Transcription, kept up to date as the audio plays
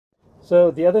So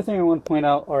the other thing I want to point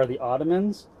out are the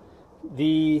Ottomans.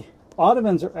 The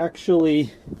Ottomans are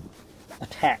actually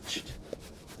attached.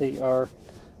 They are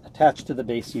attached to the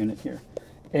base unit here.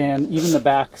 And even the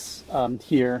backs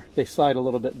here, they slide a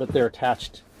little bit, but they're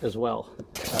attached as well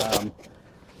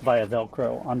via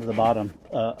Velcro onto the bottom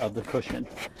of the cushion.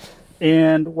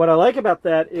 And what I like about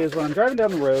that is when I'm driving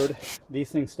down the road, these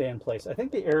things stay in place. I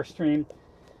think the Airstream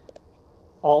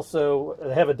also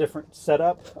have a different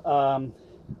setup.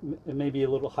 It may be a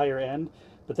little higher end,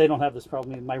 but they don't have this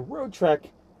problem. My Road Trek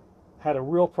had a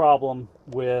real problem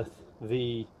with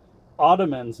the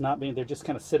Ottomans not being, they're just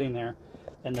kind of sitting there,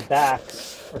 and the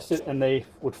backs are and they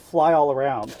would fly all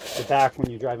around the back when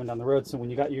you're driving down the road. So when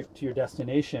you got to your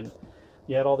destination,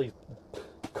 you had all these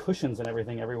cushions and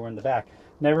everything everywhere in the back.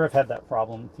 Never have had that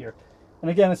problem here. And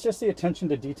again, it's just the attention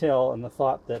to detail and the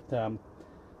thought that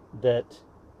that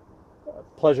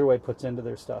Pleasureway puts into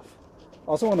their stuff.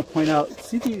 Also want to point out,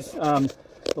 see these the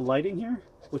lighting here,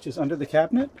 which is under the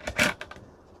cabinet?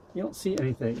 You don't see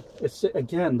anything. It's,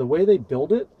 again, the way they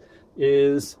build it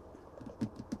is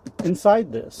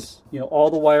inside this. You know, all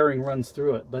the wiring runs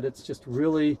through it, but it's just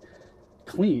really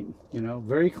clean, you know,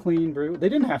 very clean. They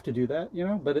didn't have to do that, you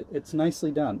know, but it's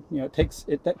nicely done. You know,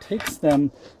 that takes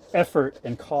them effort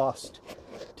and cost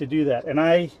to do that. And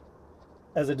I,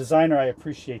 as a designer, I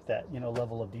appreciate that, you know,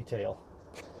 level of detail.